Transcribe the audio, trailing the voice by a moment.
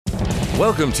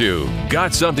Welcome to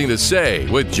Got Something to Say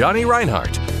with Johnny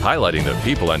Reinhardt, highlighting the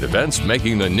people and events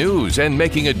making the news and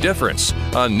making a difference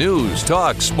on News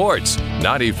Talk Sports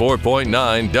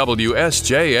 94.9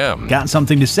 WSJM. Got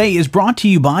Something to Say is brought to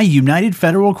you by United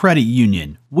Federal Credit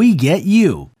Union. We get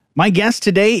you. My guest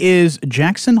today is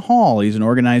Jackson Hall. He's an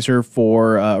organizer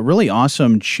for a really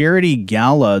awesome charity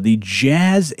gala, the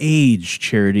Jazz Age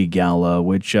Charity Gala,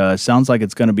 which sounds like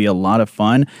it's going to be a lot of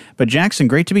fun. But Jackson,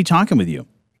 great to be talking with you.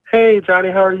 Hey,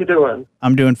 Johnny, how are you doing?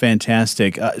 I'm doing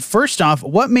fantastic. First off,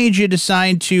 what made you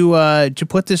decide to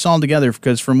put this all together?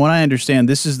 Because from what I understand,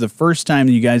 this is the first time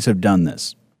that you guys have done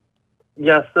this.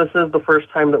 Yes, this is the first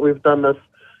time that we've done this.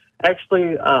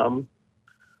 Actually,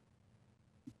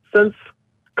 since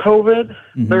COVID,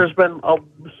 there's been a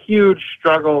huge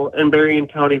struggle in Berrien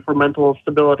County for mental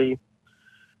stability.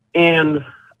 And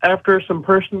after some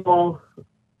personal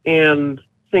and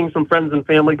seeing some friends and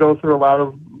family go through a lot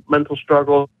of mental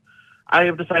struggles, I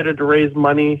have decided to raise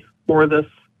money for this.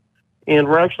 And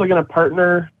we're actually going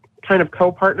to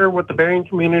co-partner with the Berrien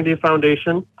Community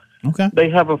Foundation. Okay. They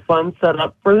have a fund set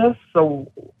up for this. So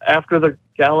after the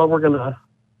gala, we're going to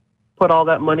put all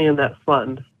that money in that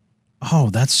fund. Oh,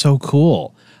 that's so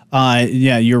cool.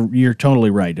 Yeah, you're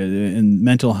totally right. And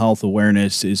mental health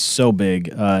awareness is so big,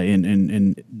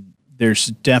 and there's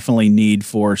definitely need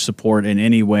for support in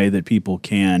any way that people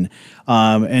can.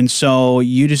 And so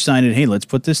you decided, hey, let's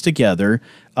put this together.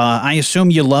 I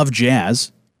assume you love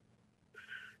jazz.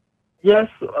 Yes,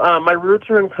 my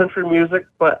roots are in country music,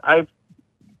 but I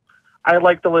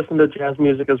like to listen to jazz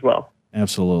music as well.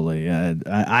 Absolutely.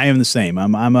 I am the same.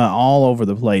 I'm all over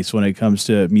the place when it comes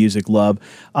to music love.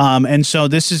 And so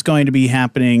this is going to be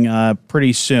happening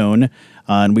pretty soon,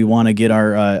 and we want to get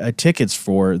our tickets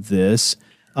for this.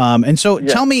 And so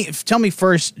tell me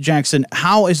first, Jackson,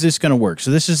 how is this going to work?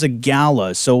 So this is a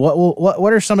gala. So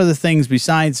what are some of the things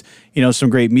besides, some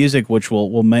great music, which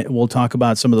we'll talk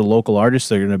about some of the local artists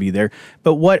that are going to be there,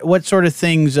 but what sort of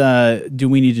things do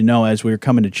we need to know as we're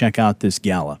coming to check out this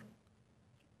gala?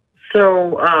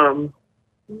 So,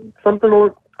 something to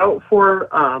look out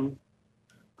for,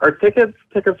 our tickets.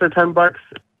 Tickets are $10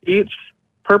 each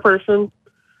per person.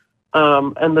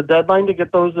 And the deadline to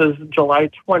get those is July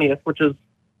 20th, which is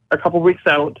a couple weeks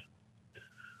out.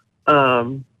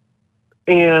 And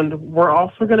we're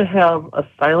also going to have a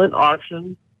silent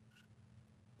auction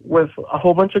with a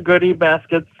whole bunch of goodie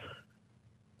baskets.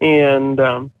 And,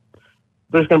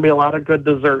 there's going to be a lot of good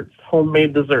desserts,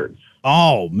 homemade desserts.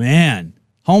 Oh, man.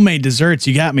 Homemade desserts,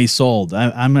 you got me sold.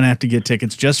 I'm going to have to get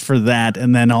tickets just for that,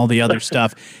 and then all the other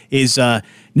stuff is,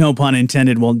 no pun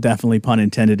intended, well, definitely pun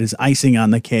intended, is icing on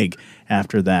the cake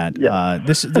after that. Yeah.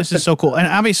 This is so cool. And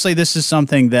obviously this is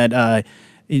something that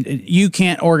you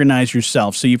can't organize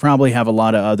yourself, so you probably have a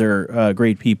lot of other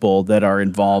great people that are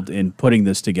involved in putting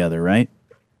this together, right?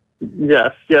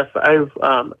 Yes. I've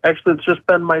actually, it's just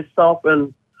been myself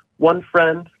and one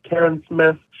friend, Karen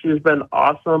Smith. She's been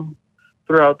awesome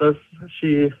throughout this.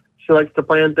 She likes to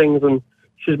plan things, and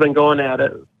she's been going at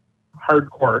it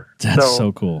hardcore. That's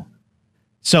so cool.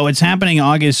 So it's happening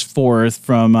August 4th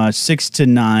from 6 to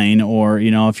 9, or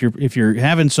if you're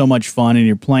having so much fun and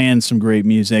you're playing some great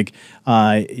music,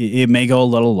 it may go a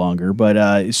little longer.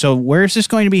 But so where is this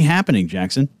going to be happening,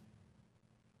 Jackson?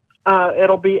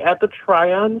 It'll be at the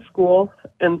Tryon School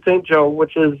in St. Joe,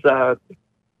 which is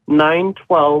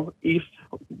 912 East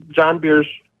John Beers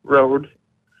Road.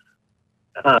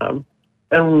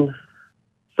 And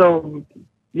so,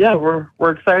 yeah,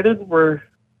 we're excited. And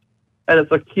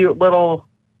it's a cute little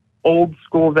old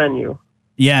school venue.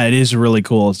 Yeah, it is a really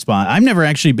cool spot. I've never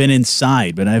actually been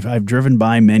inside, but I've driven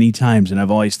by many times, and I've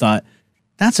always thought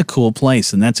that's a cool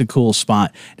place and that's a cool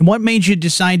spot. And what made you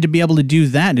decide to be able to do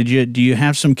that? Do you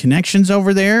have some connections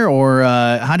over there, or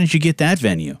how did you get that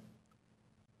venue?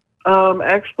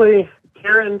 Actually,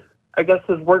 Karen, I guess,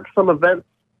 has worked some events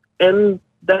in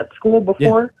that school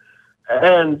before,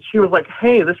 and she was like,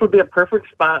 hey, this would be a perfect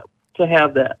spot to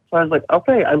have that. So I was like,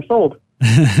 okay, I'm sold.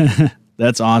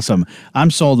 That's awesome.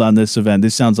 I'm sold on this event.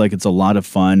 This sounds like it's a lot of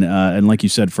fun. And like you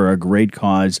said, for a great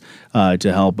cause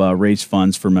to help raise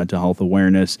funds for mental health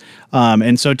awareness.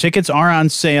 And so tickets are on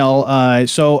sale.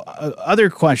 So other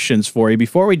questions for you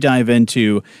before we dive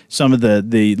into some of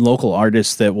the local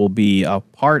artists that will be a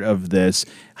part of this.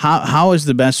 How is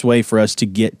the best way for us to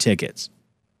get tickets?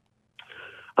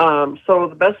 So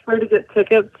the best way to get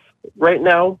tickets right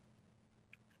now,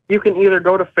 you can either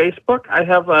go to Facebook. I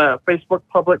have a Facebook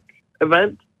public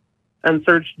event and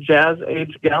search Jazz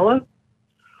Age Gala,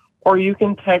 or you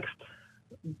can text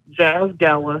Jazz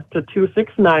Gala to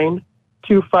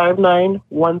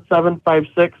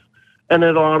 269-259-1756, and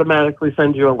it'll automatically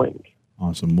send you a link.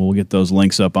 Awesome. We'll get those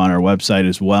links up on our website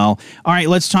as well. All right,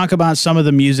 let's talk about some of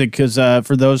the music because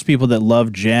for those people that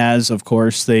love jazz, of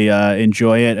course, they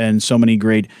enjoy it, and so many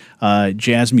great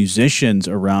jazz musicians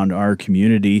around our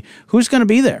community. Who's going to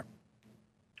be there?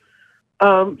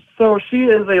 So she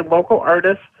is a local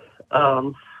artist.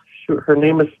 Her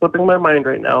name is slipping my mind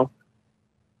right now.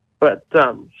 But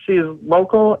she's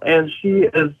local, and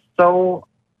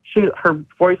her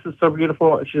voice is so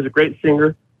beautiful. She's a great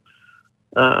singer.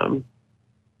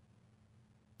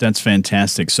 That's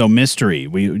fantastic. So mystery,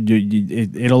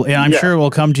 I'm sure it will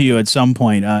come to you at some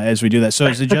point as we do that. So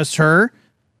is it just her?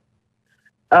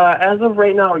 As of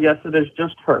right now, yes, it is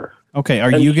just her. Okay.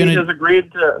 She has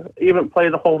agreed to even play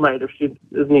the whole night if she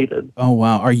is needed. Oh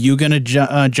wow. Are you gonna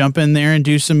jump in there and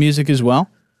do some music as well?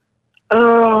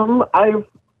 I've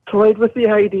toyed with the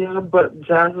idea, but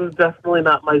jazz is definitely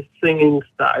not my singing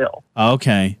style.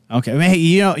 Okay. Hey,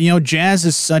 you know, jazz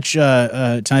is such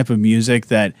a type of music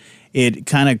that it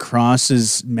kind of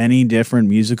crosses many different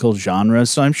musical genres.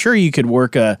 So I'm sure you could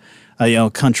work a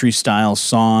country style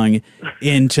song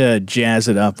into jazz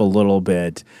it up a little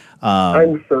bit.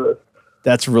 I'm sure.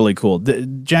 That's really cool.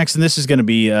 Jackson, this is going to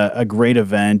be a great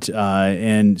event.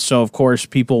 And so, of course,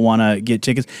 people want to get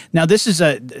tickets. Now, this is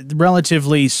a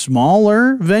relatively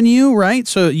smaller venue, right?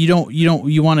 So you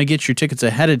want to get your tickets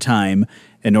ahead of time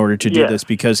in order to do this,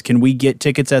 because can we get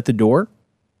tickets at the door?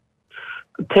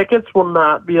 Tickets will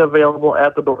not be available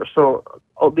at the door. So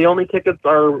the only tickets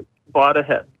are bought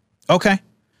ahead. Okay.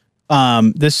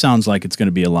 This sounds like it's going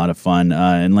to be a lot of fun.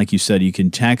 And like you said, you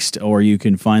can text or you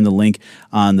can find the link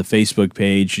on the Facebook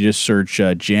page. You just search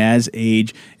Jazz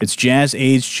Age. It's Jazz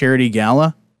Age Charity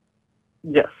Gala?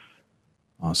 Yes.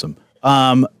 Awesome.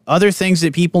 Other things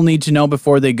that people need to know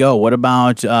before they go. What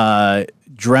about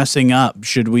dressing up?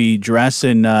 Should we dress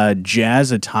in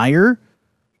jazz attire?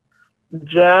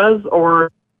 Jazz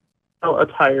or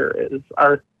attire is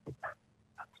our...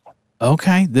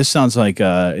 Okay, this sounds like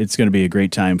it's going to be a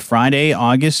great time. Friday,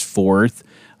 August 4th,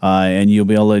 and you'll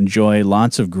be able to enjoy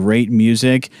lots of great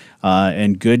music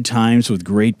and good times with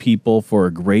great people for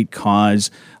a great cause.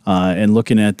 And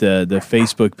looking at the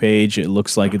Facebook page, it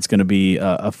looks like it's going to be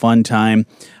a fun time.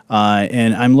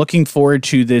 And I'm looking forward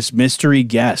to this mystery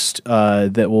guest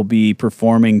that will be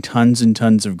performing tons and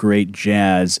tons of great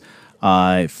jazz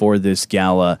for this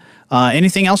gala.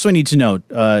 Anything else we need to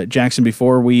know, Jackson,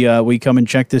 before we come and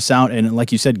check this out? And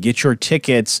like you said, get your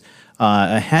tickets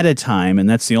ahead of time, and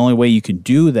that's the only way you can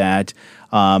do that.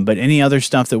 But any other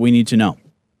stuff that we need to know?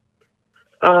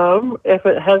 If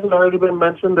it hasn't already been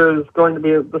mentioned, there's going to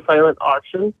be the silent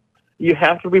auction. You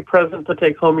have to be present to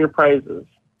take home your prizes.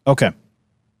 Okay.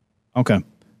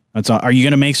 That's all. Are you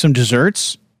going to make some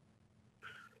desserts?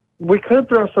 We could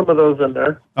throw some of those in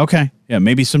there. Okay. Yeah,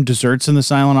 maybe some desserts in the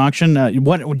silent auction.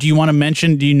 What do you want to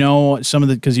mention? Do you know some of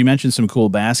the, because you mentioned some cool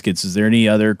baskets. Is there any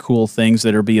other cool things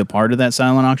that are be a part of that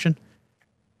silent auction?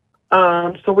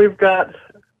 So we've got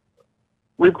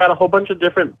a whole bunch of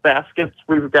different baskets.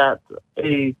 We've got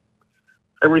a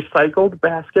recycled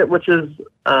basket, which is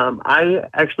I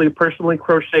actually personally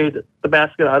crocheted the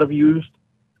basket out of used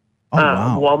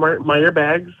Walmart Meyer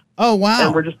bags. Oh, wow.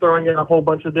 And we're just throwing in a whole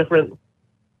bunch of different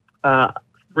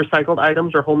recycled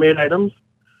items or homemade items.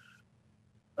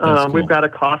 Cool. We've got a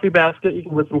coffee basket. You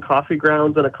can put some coffee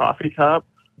grounds and a coffee cup.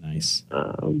 Nice.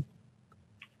 And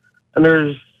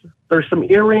there's some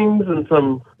earrings and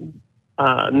some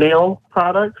nail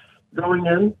products going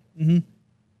in. Mm-hmm.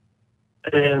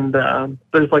 And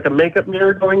there's like a makeup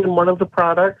mirror going in one of the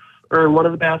products or in one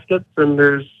of the baskets. And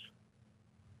there's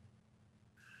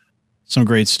some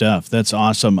great stuff. That's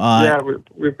awesome.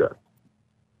 We've got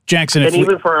Jackson. And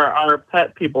even for our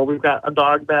pet people, we've got a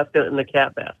dog basket and a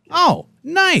cat basket. Oh,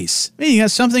 nice. Hey, you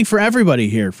got something for everybody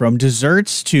here, from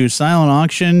desserts to silent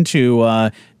auction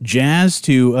to jazz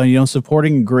to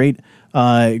supporting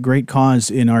a great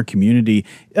cause in our community.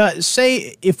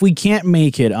 Say if we can't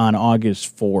make it on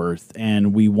August 4th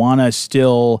and we want to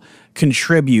still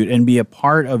contribute and be a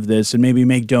part of this and maybe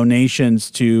make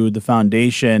donations to the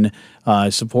foundation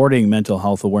supporting mental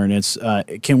health awareness,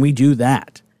 can we do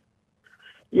that?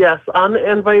 Yes, on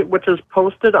the invite, which is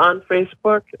posted on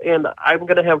Facebook, and I'm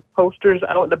going to have posters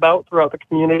out and about throughout the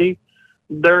community,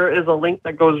 there is a link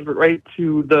that goes right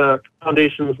to the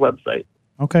foundation's website.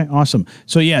 Okay, awesome.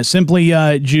 So, yeah, simply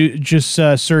just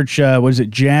search, what is it,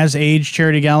 Jazz Age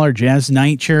Charity Gala or Jazz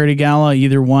Night Charity Gala?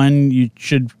 Either one, you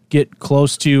should get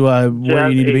close to where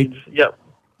you need to be. Yep.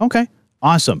 Okay,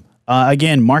 awesome.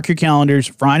 Again, mark your calendars,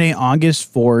 Friday,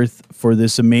 August 4th for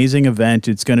this amazing event.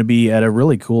 It's going to be at a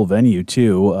really cool venue,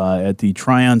 too, at the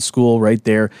Tryon School right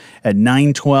there at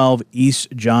 912 East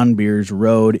John Beers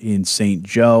Road in St.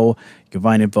 Joe. You can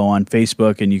find info on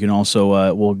Facebook, and you can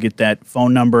also we'll get that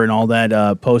phone number and all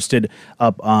that posted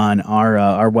up on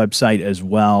our website as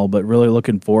well. But really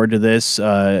looking forward to this,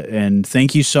 and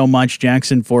thank you so much,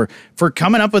 Jackson, for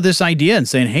coming up with this idea and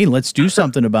saying, "Hey, let's do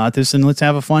something about this and let's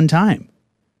have a fun time."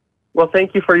 Well,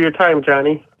 thank you for your time,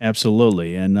 Johnny.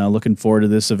 Absolutely, and looking forward to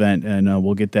this event, and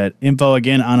we'll get that info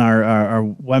again on our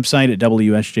website at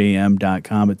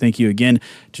WSJM.com. But thank you again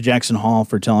to Jackson Hall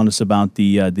for telling us about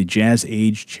the Jazz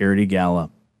Age Charity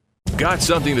Gala. Got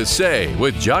something to say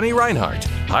with Johnny Reinhardt,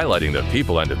 highlighting the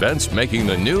people and events making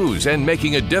the news and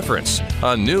making a difference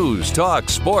on News Talk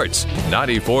Sports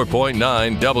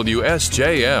 94.9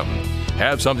 WSJM.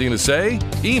 Have something to say?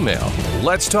 Email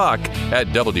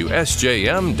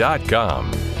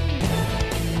letstalk@WSJM.com.